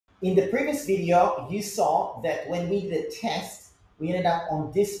In the previous video, you saw that when we did a test, we ended up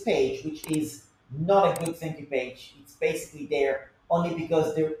on this page, which is not a good thank you page. It's basically there only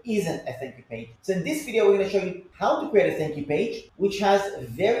because there isn't a thank you page. So in this video, we're going to show you how to create a thank you page, which has a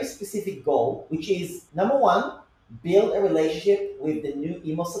very specific goal, which is number one, build a relationship with the new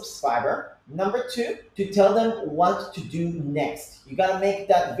email subscriber. Number two, to tell them what to do next. You got to make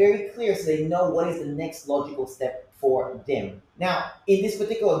that very clear so they know what is the next logical step for them. Now, in this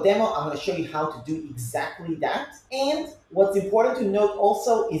particular demo, I'm going to show you how to do exactly that. And what's important to note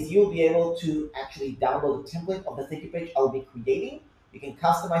also is you'll be able to actually download the template of the thank you page I'll be creating. You can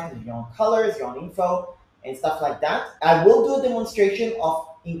customize it with your own colors, your own info, and stuff like that. I will do a demonstration of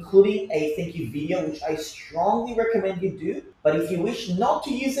including a thank you video, which I strongly recommend you do. But if you wish not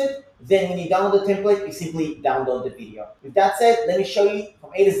to use it, then when you download the template, you simply download the video. With that said, let me show you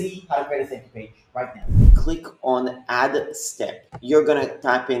from A to Z how to create a thank you page right now. Click on add step. You're gonna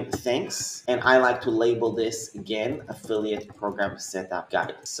type in thanks, and I like to label this again affiliate program setup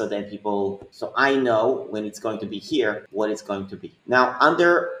guide, so I know when it's going to be here what it's going to be. Now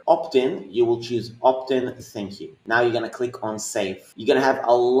under opt-in, you will choose opt-in thank you. Now you're gonna click on save. You're gonna have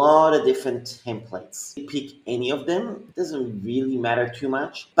a lot of different templates. Pick any of them. It doesn't really matter too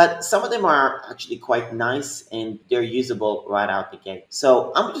much, but some of them are actually quite nice and they're usable right out the gate.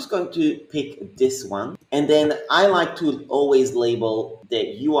 So I'm just going to pick this one, and then I like to always label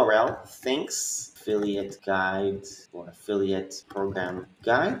the URL thanks affiliate guide or affiliate program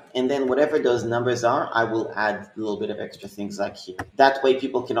guide, and then whatever those numbers are, I will add a little bit of extra things like here. That way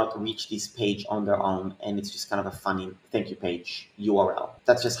people cannot reach this page on their own, and it's just kind of a funny thank you page URL.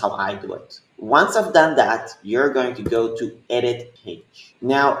 That's just how I do it. Once I've done that, you're going to go to edit page.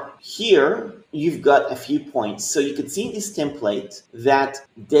 Now here you've got a few points. So you could see in this template that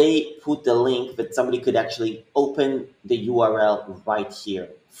they put the link that somebody could actually open the URL right here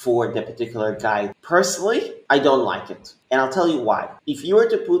for the particular guide. Personally, I don't like it, and I'll tell you why. If you were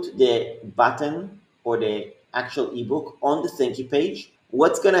to put the button or the actual ebook on the thank you page,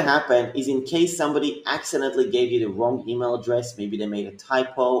 what's going to happen is in case somebody accidentally gave you the wrong email address, maybe they made a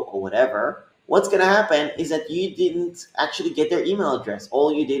typo or whatever, what's going to happen is that you didn't actually get their email address.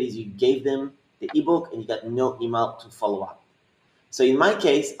 All you did is you gave them the ebook and you got no email to follow up. So in my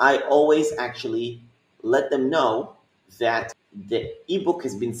case, I always actually let them know that the ebook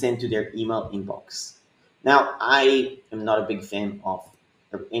has been sent to their email inbox. Now, I am not a big fan of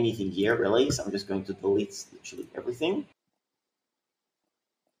anything here, really, so I'm just going to delete literally everything.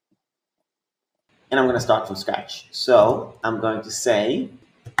 And I'm going to start from scratch. So I'm going to say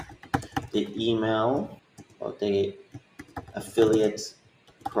the email or the affiliate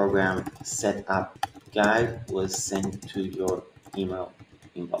program setup guide was sent to your email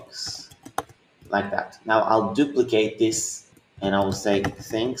inbox. Like that. Now I'll duplicate this and I will say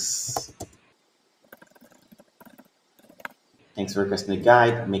thanks. Thanks for requesting the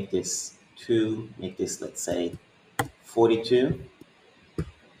guide. Make this 2, make this, let's say, 42.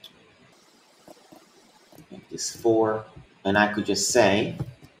 Make this 4. And I could just say,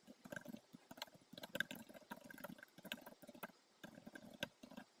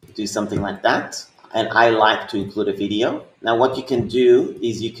 do something like that. And I like to include a video. Now what you can do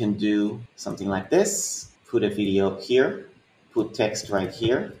is you can do something like this. Put a video here, put text right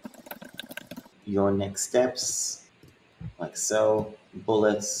here, your next steps, like so,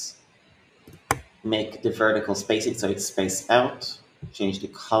 bullets, make the vertical spacing so it's spaced out, change the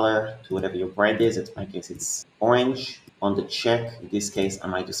color to whatever your brand is. In my case, it's orange. On the check, in this case, I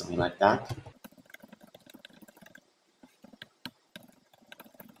might do something like that.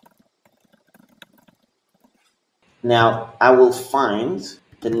 Now, I will find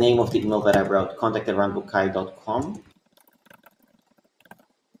the name of the email that I wrote, contact@ranbukai.com.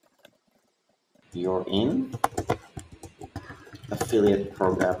 You're in affiliate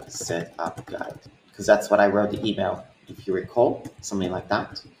program setup guide, because that's what I wrote the email, if you recall, something like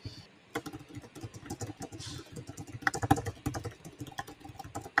that.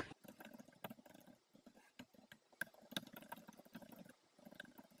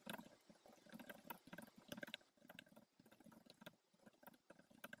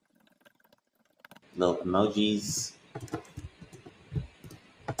 Little emojis.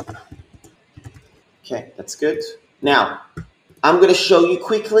 Okay, that's good. Now, I'm going to show you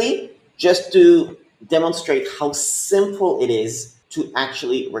quickly just to demonstrate how simple it is to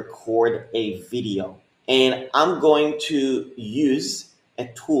actually record a video. And I'm going to use a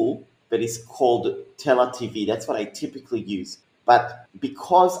tool that is called TV. That's what I typically use. But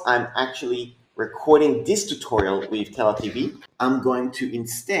because I'm actually recording this tutorial with TV, I'm going to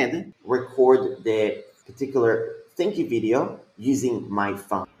instead record the particular thank you video using my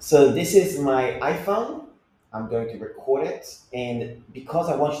phone. So this is my iPhone. I'm going to record it. And because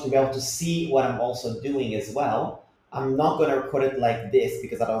I want you to be able to see what I'm also doing as well, I'm not going to record it like this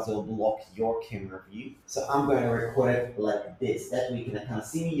because otherwise it will block your camera view. So I'm going to record it like this. That way you can kind of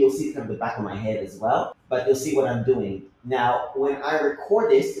see me. You'll see kind of the back of my head as well, but you'll see what I'm doing. Now, when I record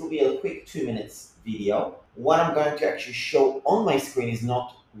this, it will be a quick 2 minutes video. What I'm going to actually show on my screen is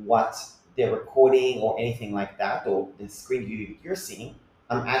not what they're recording or anything like that, or the screen view you're seeing.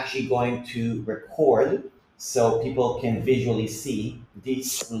 I'm actually going to record so people can visually see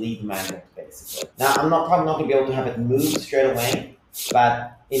this lead magnet basically. Now I'm not probably not gonna be able to have it move straight away,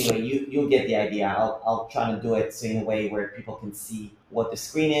 but anyway, you'll get the idea. I'll try to do it so in a way where people can see what the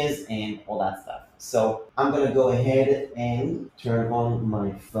screen is and all that stuff. So I'm gonna go ahead and turn on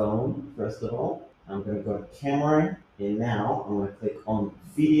my phone first of all. I'm gonna go to camera, and now I'm gonna click on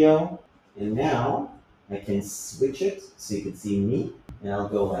video, and now I can switch it so you can see me, and I'll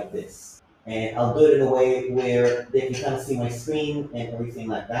go like this. And I'll do it in a way where they can kind of see my screen and everything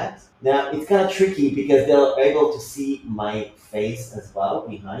like that. Now, it's kind of tricky because they're able to see my face as well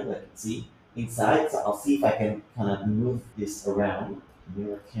behind, I can see inside. So I'll see if I can kind of move this around.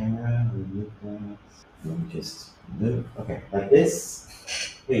 Mirror camera, remove that. Let me just move. Okay, like this.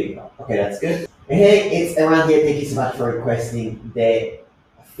 There you go. Okay, that's good. Hey, it's around here. Thank you so much for requesting the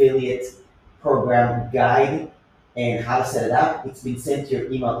affiliate program guide and how to set it up. It's been sent to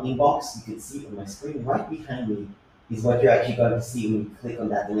your email inbox. You can see on my screen right behind me is what you're actually going to see when you click on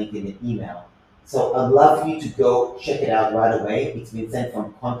that link in the email. So I'd love for you to go check it out right away. It's been sent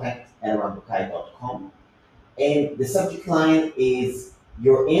from contact@arambukai.com. And the subject line is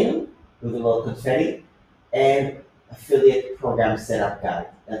 "You're in" with a little confetti and affiliate program setup guide.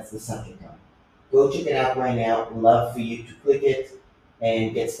 That's the subject line. Go check it out right now. Love for you to click it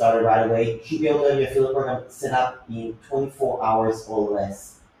and get started right away. You should be able to have your affiliate program set up in 24 hours or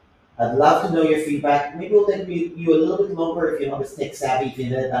less. I'd love to know your feedback. Maybe it'll take you a little bit longer if you're not as tech savvy, if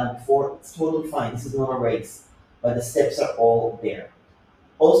you've never done it before. It's totally fine. This is not a race, but the steps are all there.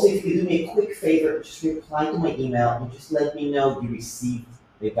 Also, if you do me a quick favor, just reply to my email and just let me know you received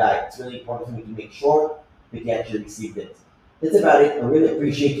the guide. It's really important for me to make sure that you actually received it. That's about it. I really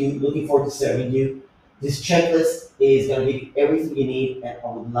appreciate you. Looking forward to serving you. This checklist is going to give you everything you need, and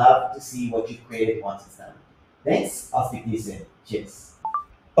I would love to see what you've created once it's done. Thanks. I'll speak to you soon. Cheers.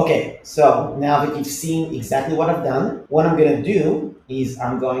 Okay, so now that you've seen exactly what I've done, what I'm going to do is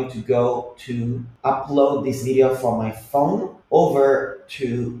I'm going to go to upload this video from my phone over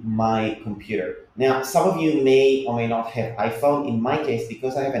to my computer. Now, some of you may or may not have iPhone. In my case,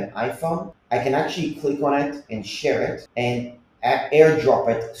 because I have an iPhone, I can actually click on it and share it and airdrop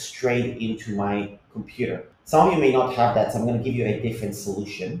it straight into my computer. Some of you may not have that, so I'm going to give you a different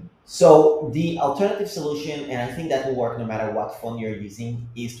solution. So the alternative solution, and I think that will work no matter what phone you're using,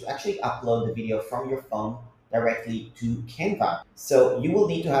 is to actually upload the video from your phone directly to Canva. So you will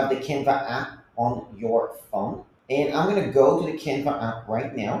need to have the Canva app on your phone. And I'm going to go to the Canva app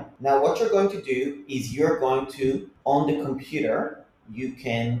right now. Now, what you're going to do is you're going to, on the computer, you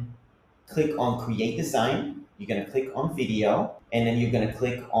can click on Create Design. You're going to click on Video, and then you're going to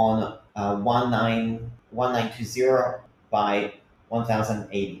click on 1920 by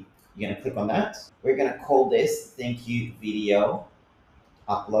 1080. You're going to click on that. We're going to call this Thank You Video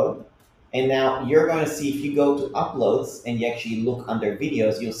Upload. And now you're going to see, if you go to Uploads and you actually look under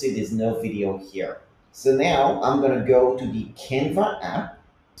Videos, you'll see there's no video here. So now I'm going to go to the Canva app.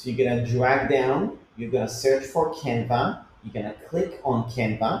 So you're going to drag down, you're going to search for Canva, you're going to click on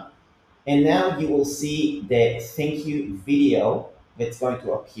Canva, and now you will see the Thank You video that's going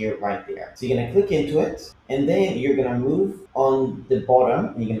to appear right there. So you're going to click into it, and then you're going to move on the bottom,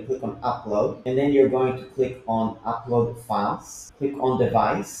 and you're going to click on Upload, and then you're going to click on Upload Files, click on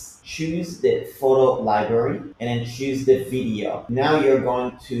Device, choose the photo library, and then choose the video. Now you're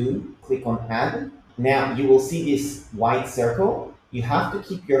going to click on Add. Now you will see this white circle. You have to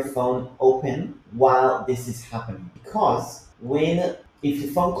keep your phone open while this is happening, because if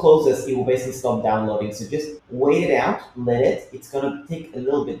your phone closes, it will basically stop downloading. So just wait it out, let it. It's going to take a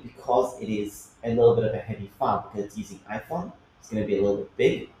little bit because it is a little bit of a heavy file because it's using iPhone. It's going to be a little bit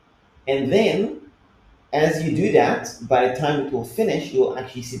big. And then as you do that, by the time it will finish, you will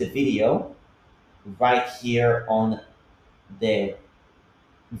actually see the video right here on the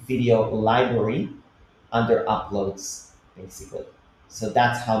video library under Uploads, basically. So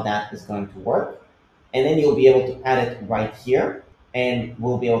that's how that is going to work. And then you'll be able to add it right here, and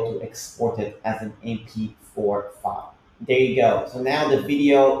we'll be able to export it as an MP4 file. There you go. So now the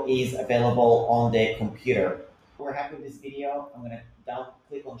video is available on the computer. We're happy with this video. I'm going to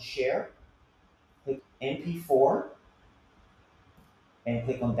click on Share, click MP4, and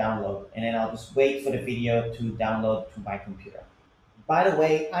click on download. And then I'll just wait for the video to download to my computer. By the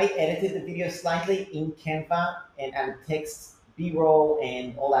way, I edited the video slightly in Canva and added text, B-roll,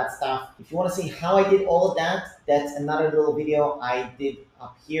 and all that stuff. If you want to see how I did all of that, that's another little video I did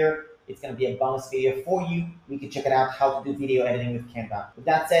up here. It's going to be a bonus video for you. You can check it out, how to do video editing with Canva. With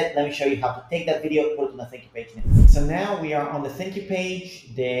that said, let me show you how to take that video, put it on the thank you page. So now we are on the thank you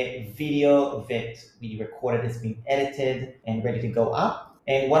page. The video that we recorded has been edited and ready to go up.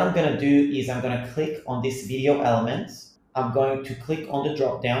 And what I'm going to do is I'm going to click on this video element. I'm going to click on the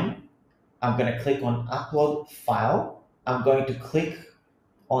drop down. I'm going to click on upload file. I'm going to click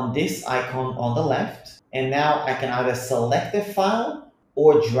on this icon on the left. And now I can either select the file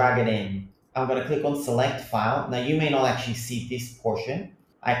or drag it in. I'm going to click on select file. Now you may not actually see this portion.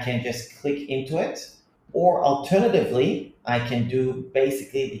 I can just click into it. Or alternatively, I can do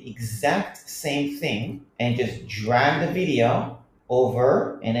basically the exact same thing and just drag the video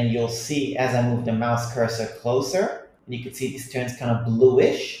over. And then you'll see as I move the mouse cursor closer, and you can see this turns kind of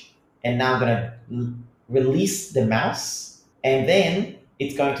bluish. And now I'm going to release the mouse, and then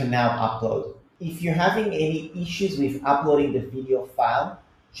it's going to now upload. If you're having any issues with uploading the video file,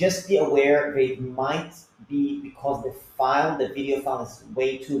 just be aware that it might be because the video file is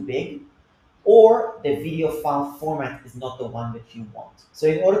way too big, or the video file format is not the one that you want. So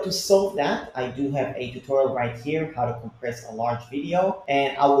in order to solve that, I do have a tutorial right here, how to compress a large video,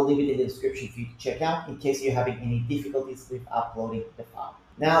 and I will leave it in the description for you to check out in case you're having any difficulties with uploading the file.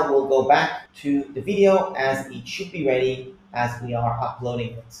 Now we'll go back to the video as it should be ready as we are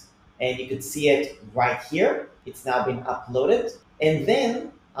uploading it. And you can see it right here. It's now been uploaded. And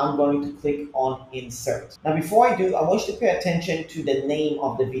then I'm going to click on insert. Now before I do, I want you to pay attention to the name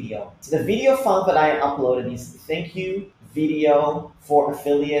of the video. So the video file that I uploaded is thank you video for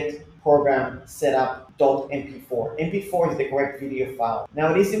affiliate program setup.mp4. MP4 is the correct video file.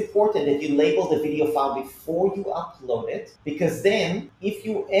 Now it is important that you label the video file before you upload it, because then if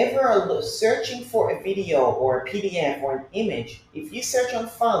you ever are searching for a video or a PDF or an image, if you search on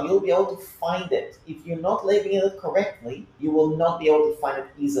file, you'll be able to find it. If you're not labeling it correctly, you will not be able to find it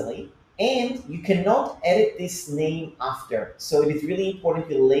easily. And you cannot edit this name after. So it is really important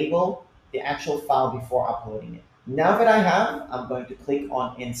to label the actual file before uploading it. Now that I have, I'm going to click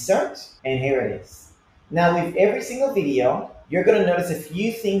on insert, and here it is. Now with every single video, you're going to notice a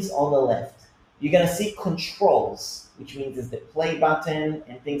few things on the left. You're going to see controls, which means it's the play button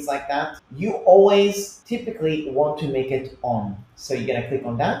and things like that. You always typically want to make it on. So you're going to click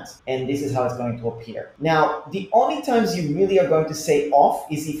on that, and this is how it's going to appear. Now, the only times you really are going to say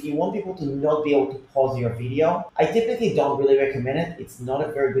off is if you want people to not be able to pause your video. I typically don't really recommend it. It's not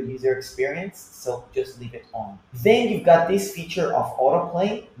a very good user experience, so just leave it on. Then you've got this feature of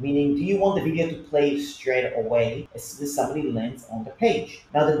autoplay, meaning do you want the video to play straight away as soon as somebody lands on the page?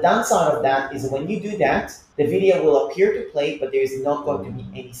 Now, the downside of that is when you do that, the video will appear to play, but there is not going to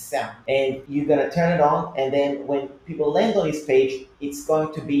be any sound. And you're going to turn it on, and then when people land on this page, it's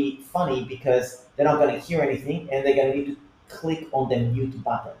going to be funny because they're not going to hear anything, and they're going to need to click on the mute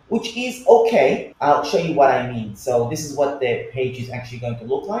button, which is okay. I'll show you what I mean. So this is what the page is actually going to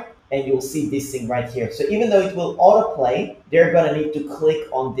look like, and you'll see this thing right here. So even though it will autoplay, they're going to need to click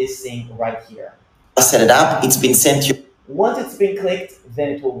on this thing right here. I set it up. It's been sent to you. Once it's been clicked, then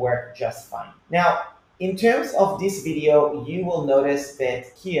it will work just fine. Now, in terms of this video, you will notice that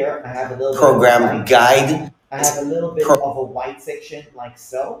here I have a little program guide. I have a little bit of a white section like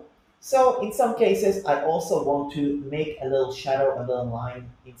so. So in some cases, I also want to make a little shadow, a little line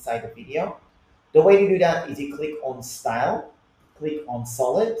inside the video. The way to do that is you click on style, click on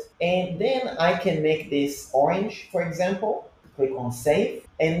solid, and then I can make this orange, for example. Click on save.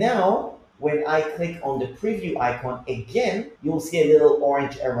 And now when I click on the preview icon again, you'll see a little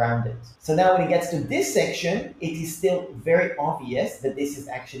orange around it. So now when it gets to this section, it is still very obvious that this is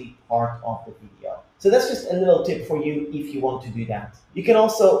actually part of the video. So that's just a little tip for you if you want to do that. You can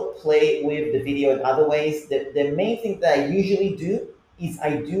also play with the video in other ways. The main thing that I usually do is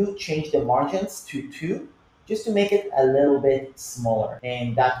I do change the margins to 2 just to make it a little bit smaller.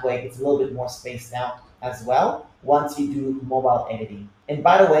 And that way it's a little bit more spaced out as well once you do mobile editing. And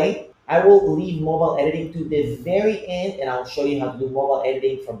by the way, I will leave mobile editing to the very end, and I'll show you how to do mobile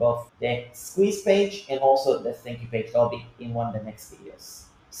editing for both the squeeze page and also the thank you page. That'll be in one of the next videos.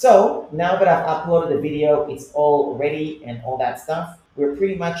 So now that I've uploaded the video, it's all ready and all that stuff. We're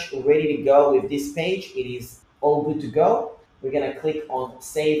pretty much ready to go with this page. It is all good to go. We're going to click on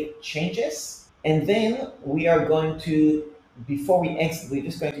Save Changes. And then we are going to, before we exit, we're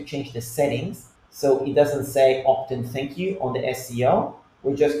just going to change the settings so it doesn't say opt-in thank you on the SEO.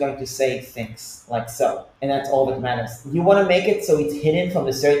 we're just going to say things like so. And that's all that matters. You want to make it so it's hidden from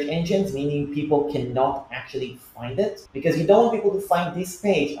the search engines, meaning people cannot actually find it, because you don't want people to find this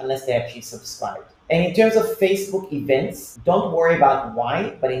page unless they actually subscribed. And in terms of Facebook events, don't worry about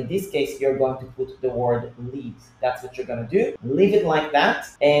why, but in this case, you're going to put the word lead. That's what you're going to do. Leave it like that.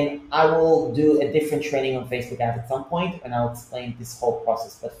 And I will do a different training on Facebook ads at some point, and I'll explain this whole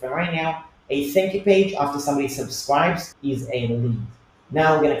process. But for right now, a thank you page after somebody subscribes is a lead.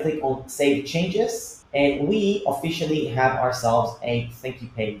 Now I'm going to click on Save Changes, and we officially have ourselves a thank you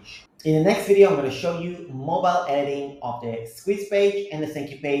page. In the next video, I'm going to show you mobile editing of the squeeze page and the thank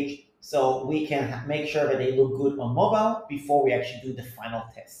you page, so we can make sure that they look good on mobile before we actually do the final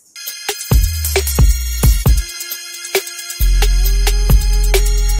test.